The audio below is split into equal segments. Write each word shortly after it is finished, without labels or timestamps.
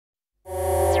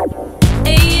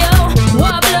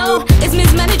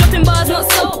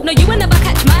no, you will never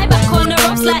catch my back on the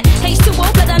ropes like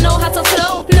H2O, but I know how to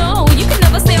flow. No, you can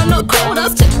never say I'm not cold. I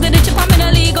was check the chip, I'm in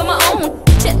a league on my own.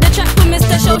 Check the track with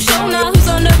Mr. Show now, who's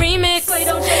on the remix.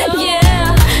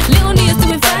 Yeah, Lil Neil's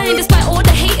doing fine, despite all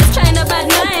the haters trying to bad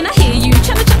mine. I hear you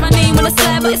trying to check my name on the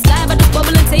slide, but it's live, I just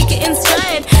bubble and take it in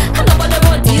stride. I know about the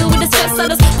raw deal with the stress, I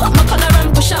just pop my collar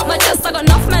and push out my chest. I got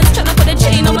enough man